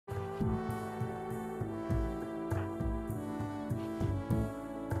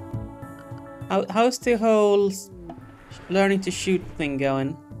How's the whole learning to shoot thing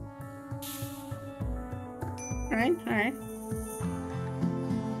going? Alright, alright.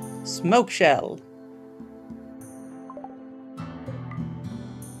 Smoke shell.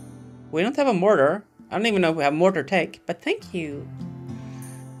 We don't have a mortar. I don't even know if we have mortar tech, but thank you.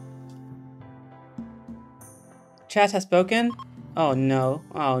 Chat has spoken? Oh no,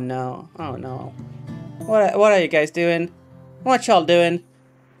 oh no, oh no. What are you guys doing? What y'all doing?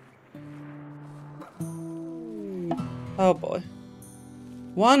 Oh boy.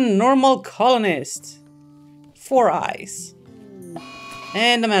 One normal colonist. 4 eyes.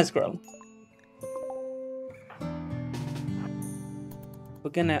 And a man squirrel.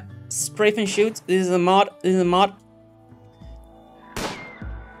 We're gonna strafe and shoot. This is a mod. This is a mod.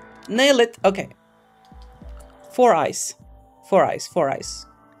 Nail it. Okay. 4 eyes. 4 eyes. 4 eyes.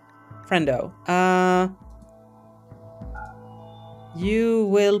 Friendo. You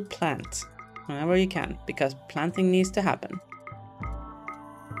will plant whenever you can, because planting needs to happen.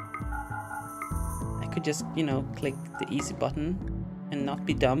 I could just, you know, click the easy button and not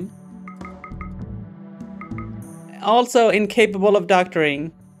be dumb. Also incapable of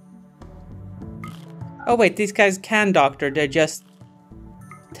doctoring. Oh wait, these guys can doctor, they're just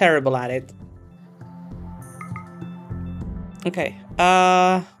terrible at it. Okay,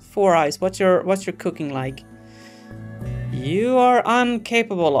 4 eyes. What's your cooking like? You are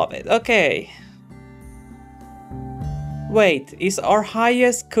incapable of it. Okay. Wait, is our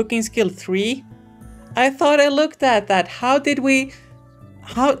highest cooking skill 3? I thought I looked at that. How did we...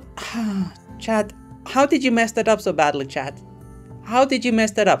 Chat, how did you mess that up so badly, chat? How did you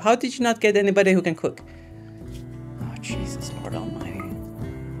mess that up? How did you not get anybody who can cook? Oh, Jesus, Lord Almighty.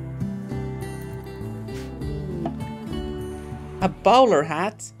 A bowler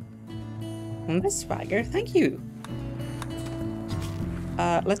hat? That's swagger, thank you.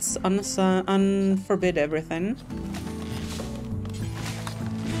 Let's unforbid everything.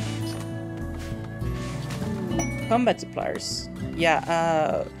 Combat suppliers.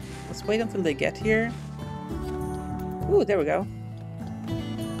 Yeah, let's wait until they get here. Ooh, there we go.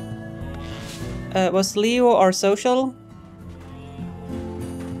 Was Leo our social?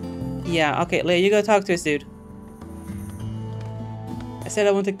 Yeah, okay, Leo, you go talk to this dude. I said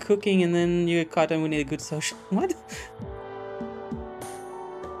I wanted cooking and then you got caught and we need a good social. What?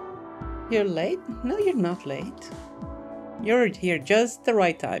 You're late? No, you're not late. You're here just the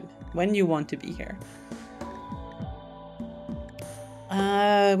right time, when you want to be here.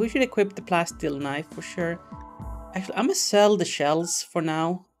 We should equip the plasteel knife for sure. Actually, I'm gonna sell the shells for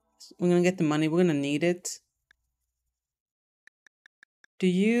now. We're gonna get the money, we're gonna need it. Do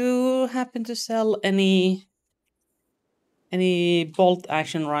you happen to sell any bolt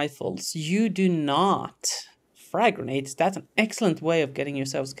action rifles? You do not. Frag grenades, that's an excellent way of getting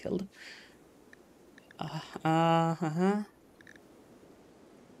yourselves killed.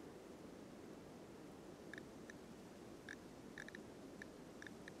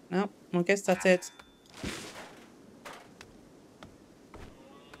 No, I guess that's it.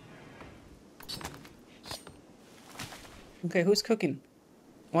 Okay, who's cooking?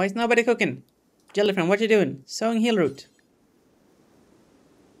 Why is nobody cooking? Jellyfriend, what you doing? Sowing heal root.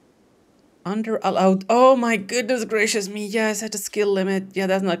 Under allowed. Oh my goodness gracious me. Yes, at a skill limit. Yeah,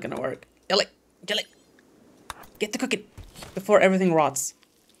 that's not gonna work. Jelly, Jelly. Get to cooking before everything rots.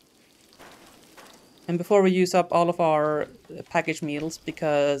 And before we use up all of our packaged meals,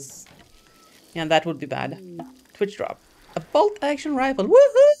 because yeah, that would be bad. Twitch drop. A bolt action rifle.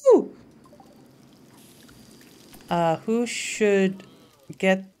 Woohoo! Who should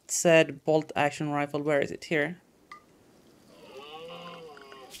get said bolt action rifle? Where is it? Here.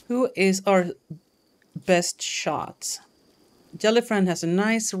 Who is our best shot? Jellyfriend has a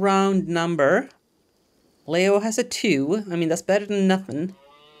nice round number. Leo has a 2. I mean, that's better than nothing.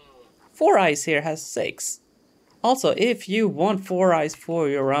 4 eyes here has 6. Also, if you want 4 eyes for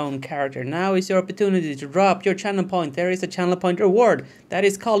your own character, now is your opportunity to drop your channel point. There is a channel point reward. That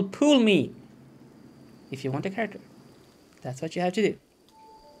is called Pool Me. If you want a character. That's what you have to do.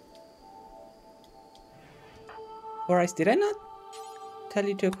 4 eyes, did I not tell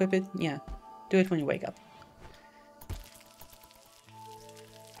you to equip it? Yeah, do it when you wake up.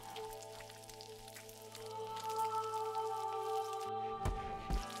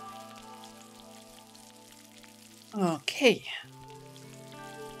 Okay.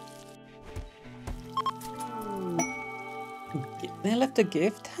 They left a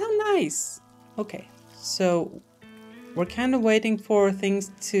gift? How nice! Okay, so we're kind of waiting for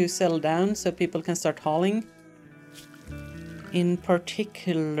things to settle down so people can start hauling. In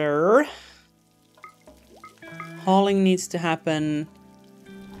particular, hauling needs to happen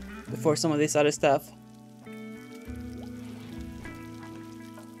before some of this other stuff.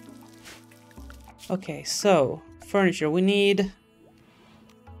 Okay, so furniture. We need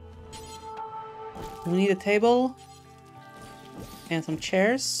a table and some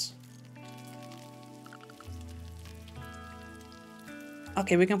chairs.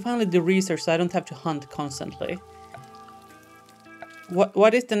 Okay, we can finally do research so I don't have to hunt constantly.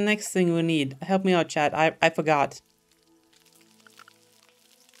 What is the next thing we need? Help me out, chat. I forgot.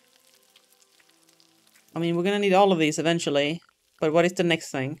 I mean, we're gonna need all of these eventually, but what is the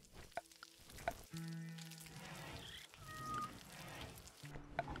next thing?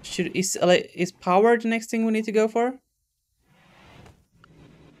 Is power the next thing we need to go for?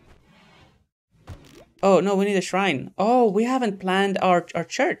 Oh, no, we need a shrine. Oh, we haven't planned our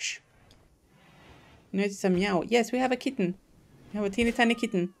church. Notice a meow. Yes, we have a kitten. We have a teeny tiny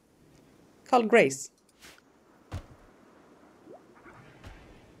kitten called Grace.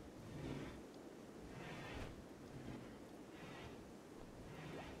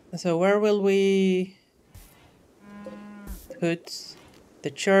 So where will we put the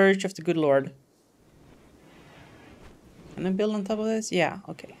Church of the Good Lord? Can I build on top of this? Yeah,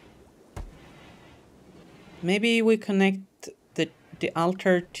 okay. Maybe we connect the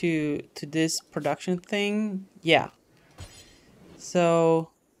altar to this production thing. Yeah.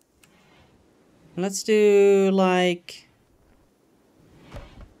 So let's do like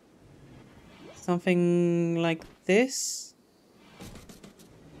something like this.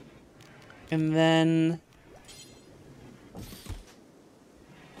 And then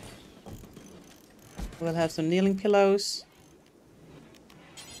we'll have some kneeling pillows.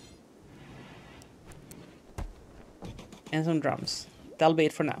 And some drums. That'll be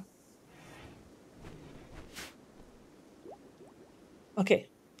it for now. Okay,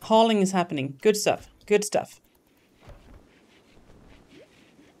 hauling is happening. Good stuff. Good stuff.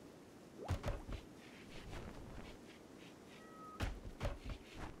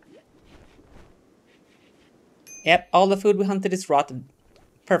 Yep, all the food we hunted is rotten.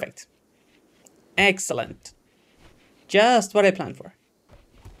 Perfect. Excellent. Just what I planned for.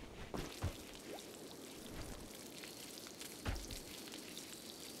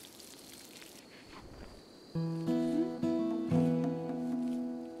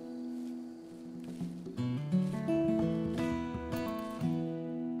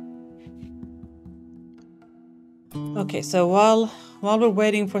 Okay, so while we're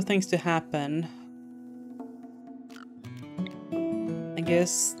waiting for things to happen, I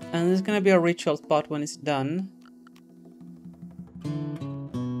guess, and this is gonna be a ritual spot when it's done.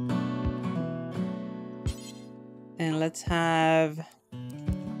 And let's have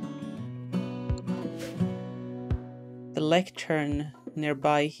the lectern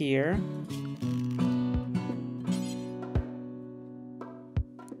nearby here.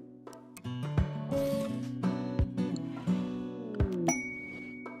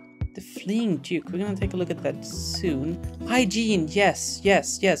 Fleeing Duke. We're gonna take a look at that soon. Hygiene. Yes,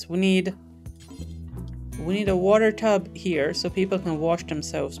 yes, yes. We need a water tub here so people can wash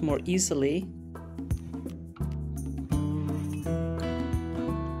themselves more easily.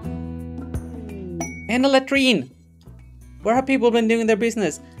 And a latrine. Where have people been doing their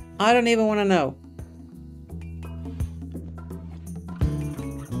business? I don't even want to know.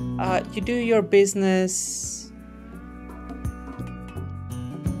 You do your business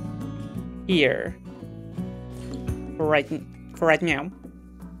here for right now.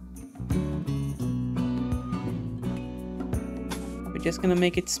 We're just gonna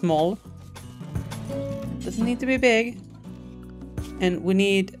make it small. Doesn't need to be big. And we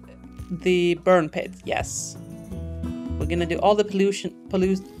need the burn pit. Yes, we're gonna do all the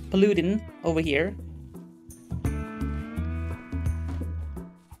polluting over here.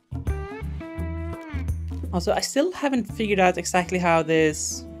 Also, I still haven't figured out exactly how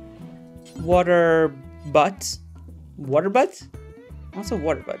this water butt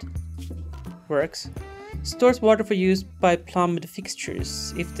works. Stores water for use by plumbed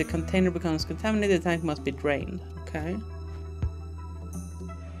fixtures. If the container becomes contaminated, the tank must be drained. Okay.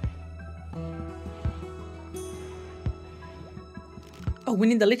 Oh, we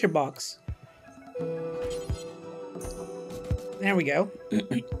need the litter box. There we go.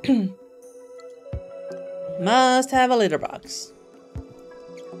 Must have a litter box.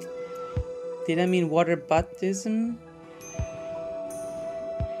 Did I mean water baptism?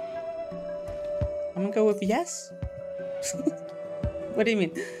 I'm gonna go with yes. What do you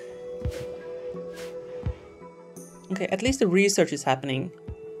mean? Okay, at least the research is happening.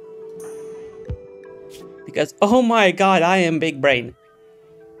 Because, oh my god, I am big brain.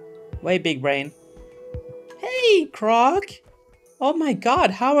 Way big brain. Hey, Croc! Oh my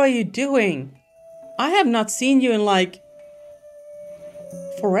god, how are you doing? I have not seen you in like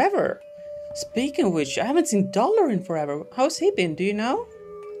forever. Speaking of which, I haven't seen Dollar in forever. How's he been? Do you know?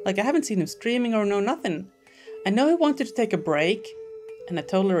 Like, I haven't seen him streaming or no nothing. I know he wanted to take a break, and I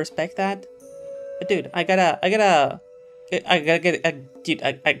totally respect that. But dude, I gotta get, dude,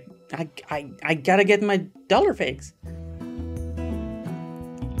 I gotta get my Dollar fix.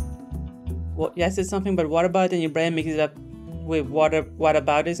 What? Yes, it's something, but what about? And your brain mixes it up with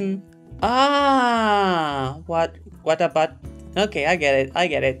whataboutism. Ah, what about? Okay, I get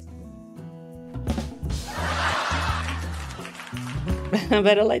it.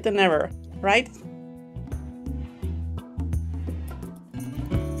 Better late than never, right?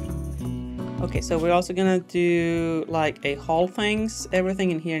 Okay, so we're also gonna do like a haul things.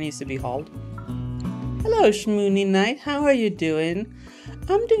 Everything in here needs to be hauled. Hello, Schmoony Knight. How are you doing?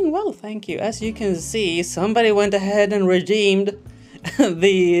 I'm doing well, thank you. As you can see, somebody went ahead and redeemed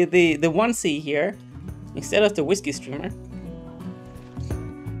the 1C here instead of the whiskey streamer.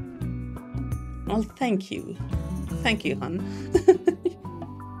 Well, thank you, hon.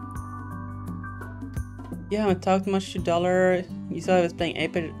 You haven't talked much to Dollar. You saw I was playing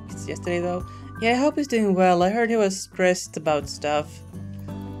Apex yesterday though. Yeah, I hope he's doing well. I heard he was stressed about stuff,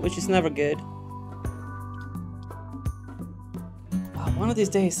 which is never good. One of these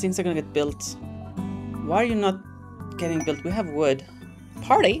days things are gonna get built. Why are you not getting built? We have wood.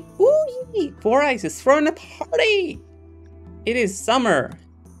 Party? Ooh, yee! 4 Ice is throwing a party! It is summer.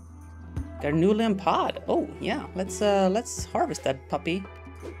 Garnulian pod. Oh yeah, let's harvest that puppy.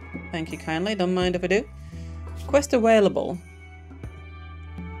 Thank you kindly, don't mind if I do. Quest available.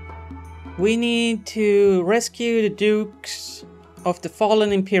 We need to rescue the Dukes of the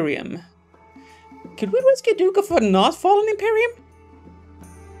Fallen Imperium. Could we rescue Duke of a not Fallen Imperium?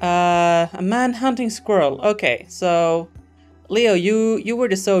 A man hunting squirrel. Okay, so Leo, you were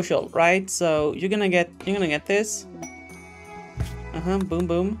the social, right? So you're gonna get this. Boom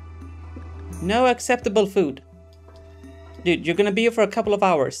boom. No acceptable food. Dude, you're gonna be here for a couple of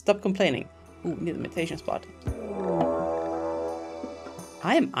hours. Stop complaining. Ooh, need a meditation spot.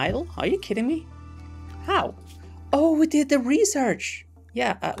 I am idle? Are you kidding me? How? Oh, we did the research.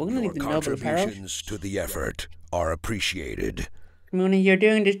 Yeah, we're gonna need the noble apparel. Contributions to the effort are appreciated. Mooney, you're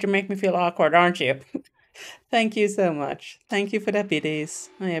doing this to make me feel awkward, aren't you? Thank you so much. Thank you for the biddies.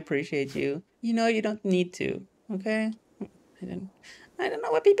 I appreciate you. You know you don't need to, okay? I don't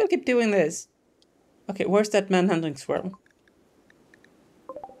know why people keep doing this. Okay, where's that manhunting squirrel?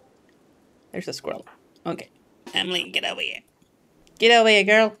 There's a squirrel. Okay. Emily, get over here. Get over here,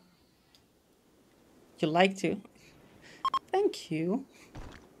 girl. You like to? Thank you.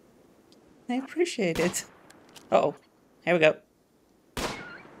 I appreciate it. Uh-oh. Here we go.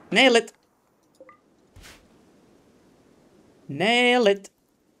 Nail it. Nail it.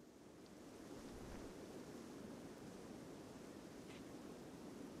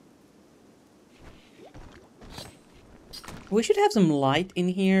 We should have some light in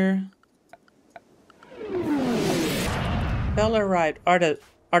here. Dollar right.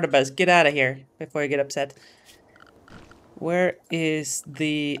 Artabus, get out of here before you get upset. Where is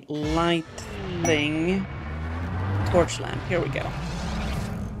the light thing? Torch lamp. Here we go.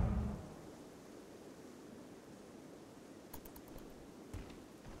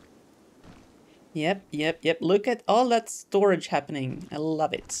 Yep. Look at all that storage happening. I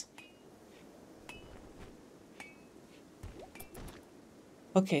love it.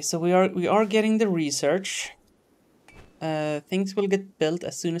 Okay, so we are getting the research. Things will get built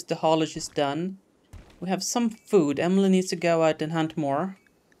as soon as the haulage is done. We have some food. Emily needs to go out and hunt more.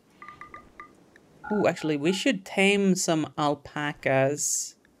 Ooh, actually, we should tame some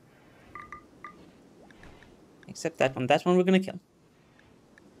alpacas. Except that one. That one we're gonna kill.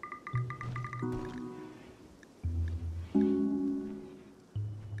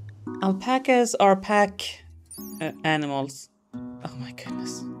 Alpacas are pack animals. Oh my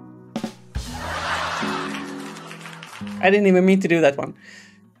goodness. I didn't even mean to do that one.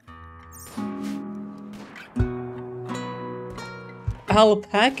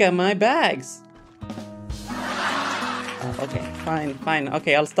 Alpaca my bags. Oh, okay, fine.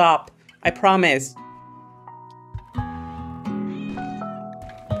 Okay, I'll stop. I promise.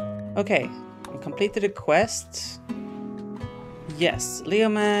 Okay, I completed a quest. Yes, Leo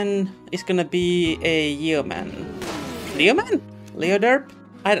Man is gonna be a Yeoman. Leo Man? Leo Derp?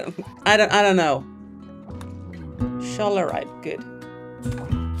 I don't know. Shallarite, good.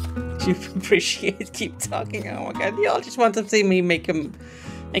 You appreciate, keep talking. Oh my god, y'all just want to see me make a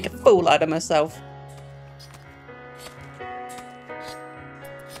fool out of myself.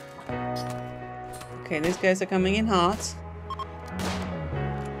 Okay, these guys are coming in hot.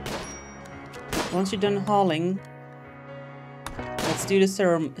 Once you're done hauling, let's do the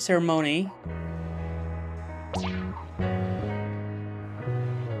ceremony.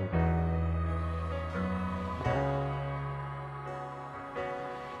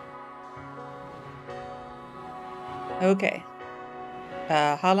 Okay.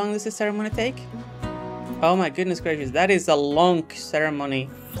 How long does the ceremony take? Oh my goodness gracious, that is a long ceremony.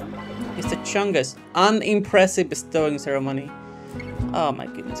 It's the chungus. Unimpressive bestowing ceremony. Oh my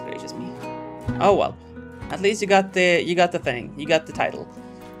goodness gracious me. Oh well. At least you got the thing. You got the title.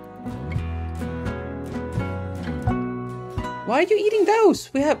 Why are you eating those?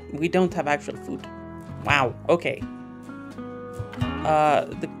 We don't have actual food. Wow, okay.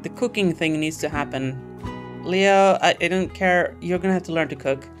 The cooking thing needs to happen. Leo, I don't care. You're gonna have to learn to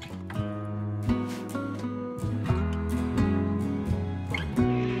cook.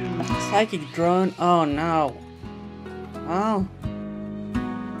 Psychic drone. Oh no. Oh.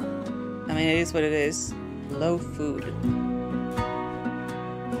 I mean, it is what it is. Low food.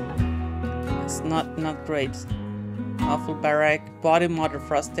 It's not great. Awful barrack. Body modder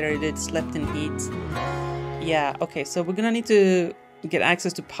frustrated. Slept in heat. Yeah. Okay. So we're gonna need to get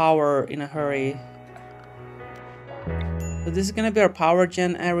access to power in a hurry. So this is gonna be our power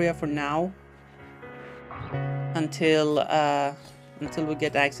gen area for now. Until we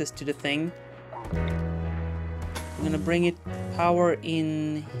get access to the thing. I'm gonna bring it power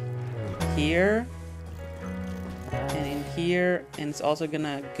in here and in here, and it's also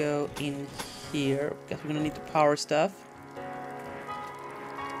gonna go in here because we're gonna need to power stuff.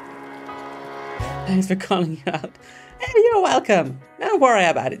 Thanks for calling out. Hey, you're welcome. Don't worry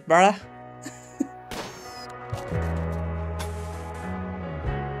about it, brother.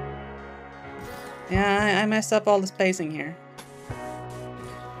 Yeah, I messed up all the spacing here.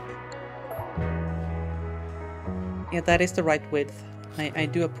 Yeah, that is the right width. I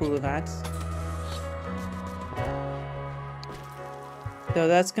do approve of that. So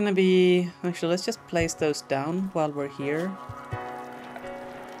that's gonna be... Actually, let's just place those down while we're here.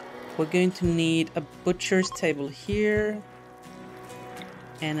 We're going to need a butcher's table here.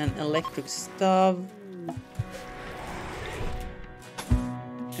 And an electric stove.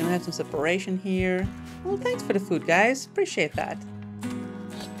 Gonna have some separation here. Well, thanks for the food, guys. Appreciate that.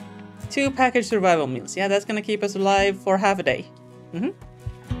 2 packaged survival meals. Yeah, that's gonna keep us alive for half a day.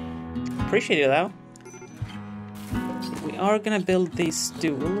 Appreciate it, though. We are gonna build these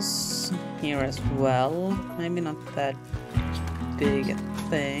stools here as well. Maybe not that big a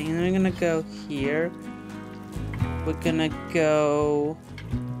thing. And we're gonna go here. We're gonna go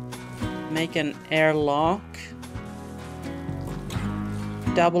make an airlock.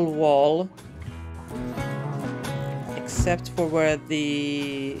 Double wall. Except for where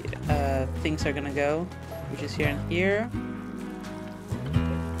the things are gonna go, which is here and here.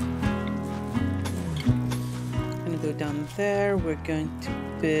 Gonna go down there. We're going to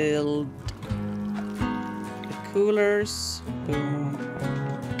build the coolers. Boom.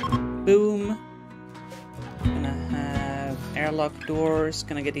 Boom. Gonna have airlock doors.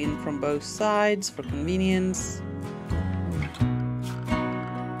 Gonna get in from both sides for convenience.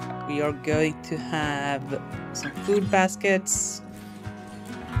 We are going to have some food baskets.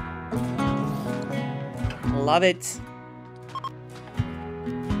 Love it.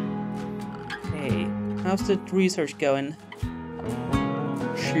 Okay, how's the research going?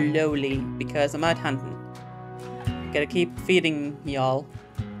 Slowly, because I'm out hunting. Gotta keep feeding y'all.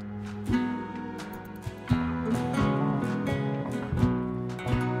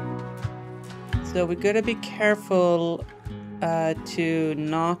 So we gotta be careful to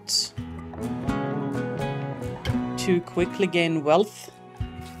not too quickly gain wealth.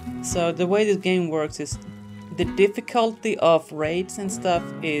 So the way this game works is the difficulty of raids and stuff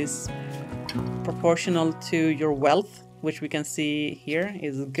is proportional to your wealth, which we can see here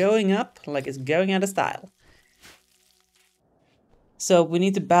is going up like it's going out of style. So we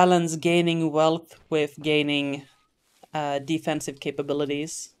need to balance gaining wealth with gaining defensive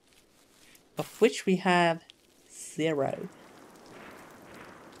capabilities, of which we have 0.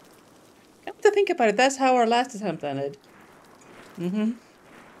 Come to think about it, that's how our last attempt ended.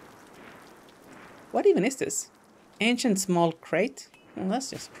 What even is this? Ancient small crate? Well, that's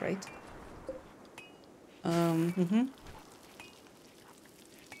just crate.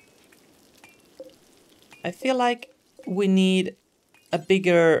 I feel like we need a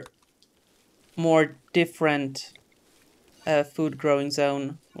bigger, more different food growing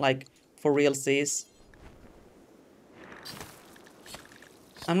zone, like for realsies.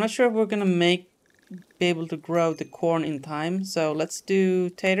 I'm not sure if we're gonna be able to grow the corn in time, so let's do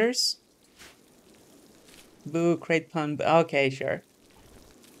taters. Boo, crate pun. Okay, sure.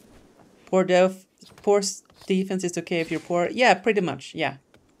 Poor defense is okay if you're poor. Yeah, pretty much. Yeah,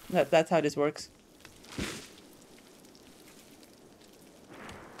 that's how this works.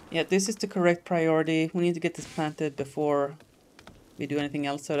 Yeah, this is the correct priority. We need to get this planted before we do anything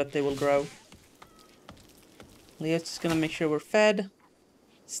else so that they will grow. Leo's just gonna make sure we're fed.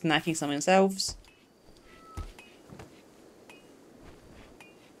 Snacking some himself.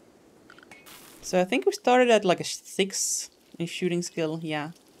 So I think we started at like a 6 in shooting skill,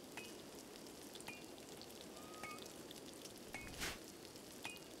 yeah.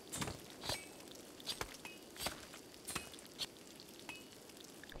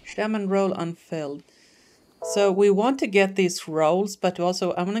 Shaman role unfilled. So we want to get these roles, but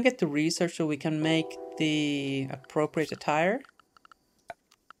also I want to get the research so we can make the appropriate attire.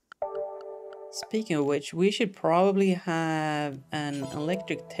 Speaking of which, we should probably have an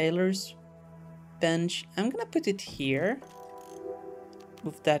electric tailor's bench. I'm gonna put it here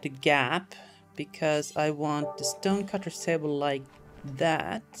with that gap because I want the stonecutter's table like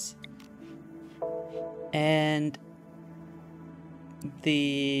that. And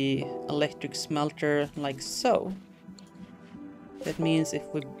the electric smelter like so. That means if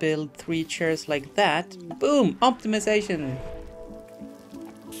we build 3 chairs like that, boom, optimization.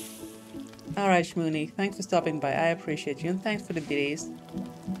 Alright Shmoony, thanks for stopping by, I appreciate you, and thanks for the biddies.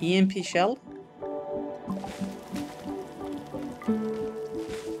 EMP shell?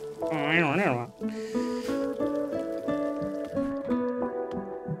 I don't know.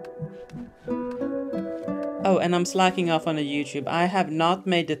 Oh, and I'm slacking off on the YouTube. I have not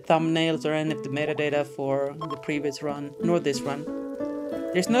made the thumbnails or any of the metadata for the previous run, nor this run.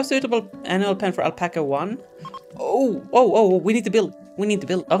 There's no suitable annual pen for Alpaca 1. Oh, we need to build. We need to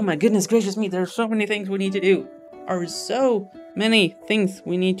build. Oh my goodness gracious me, there are so many things we need to do. There are so many things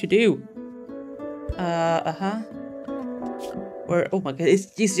we need to do. Where, oh my god,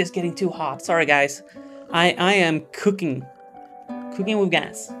 it's just getting too hot. Sorry guys. I am cooking. Cooking with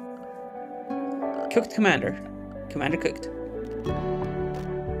gas. Cooked Commander. Commander cooked.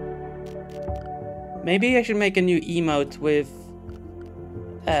 Maybe I should make a new emote with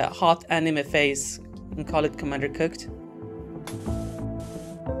a hot anime face and call it Commander Cooked.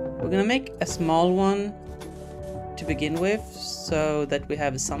 We're gonna make a small one to begin with so that we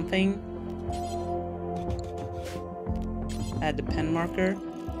have something. Add the pen marker.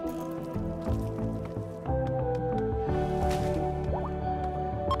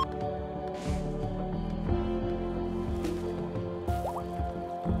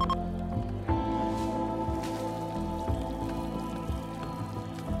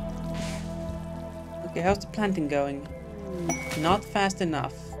 Okay, how's the planting going? Not fast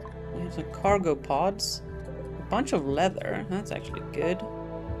enough. We have some cargo pods. A bunch of leather. That's actually good.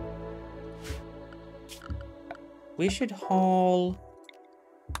 We should haul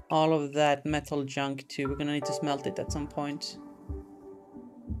all of that metal junk too. We're gonna need to smelt it at some point.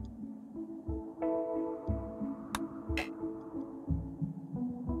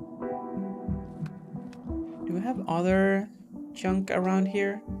 Do we have other junk around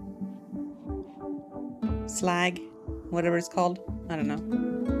here? Slag, whatever it's called. I don't know.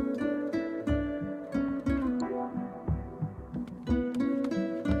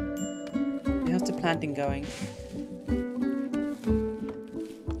 How's the planting going?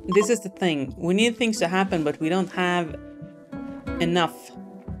 This is the thing. We need things to happen, but we don't have enough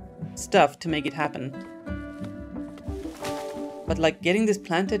stuff to make it happen. But like getting this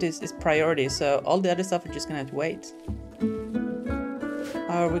planted is priority, so all the other stuff are just gonna have to wait.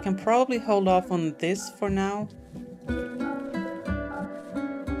 We can probably hold off on this for now.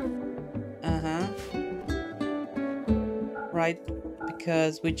 Right,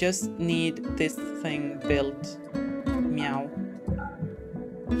 because we just need this thing built. Meow.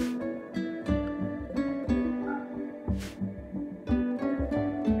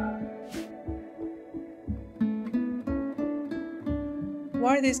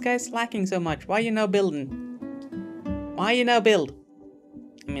 Why are these guys slacking so much? Why you no building? Why you no build?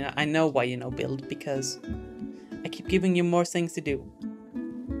 I mean, I know why you no build, because I keep giving you more things to do.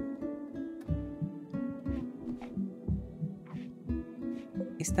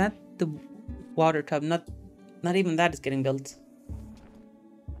 Is that the water tub? Not even that is getting built.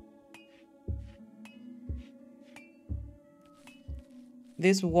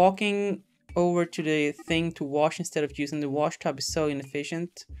 This walking over to the thing to wash instead of using the wash tub is so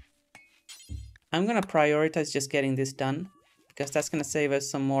inefficient. I'm gonna prioritize just getting this done, because that's gonna save us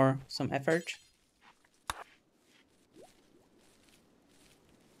some effort.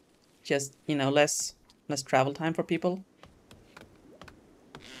 Just, you know, less travel time for people.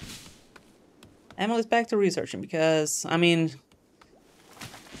 Emily's back to researching because, I mean,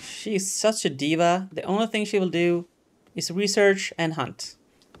 She's such a diva. The only thing she will do is research and hunt.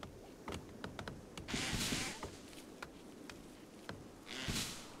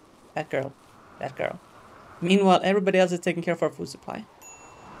 That girl. That girl. Meanwhile, everybody else is taking care of our food supply.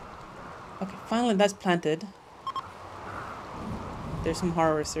 Okay, finally that's planted. There's some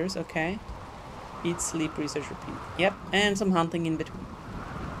harvesters, okay. Eat, sleep, research, repeat. Yep, and some hunting in between.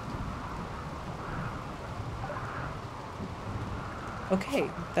 Okay,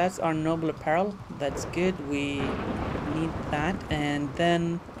 that's our noble apparel. That's good. We need that. And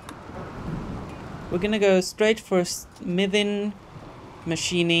then we're gonna go straight for smithing,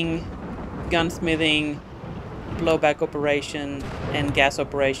 machining, gunsmithing, blowback operation, and gas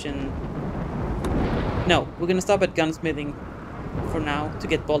operation. No, we're gonna stop at gunsmithing for now to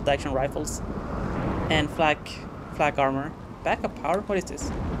get bolt action rifles and flak armor. Backup power? What is this?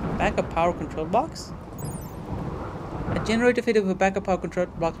 Backup power control box? A generator fitted with a backup power control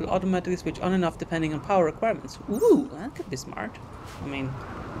box will automatically switch on and off depending on power requirements. Ooh, that could be smart. I mean,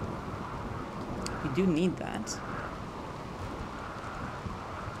 we do need that.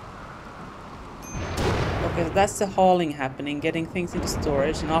 Okay, so that's the hauling happening, getting things into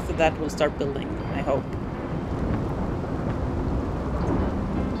storage, and after that we'll start building, I hope.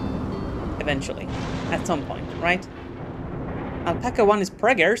 Eventually. At some point, right? Alpaca 1 is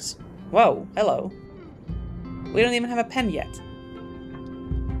preggers. Whoa, hello. We don't even have a pen yet.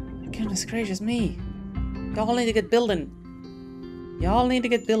 Goodness gracious me. Y'all need to get building. Y'all need to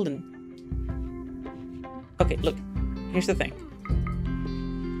get building. Okay, look. Here's the thing.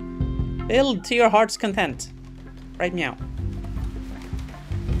 Build to your heart's content. Right meow.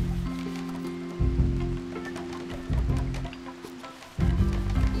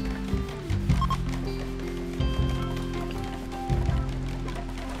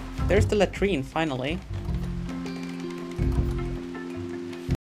 There's the latrine, finally.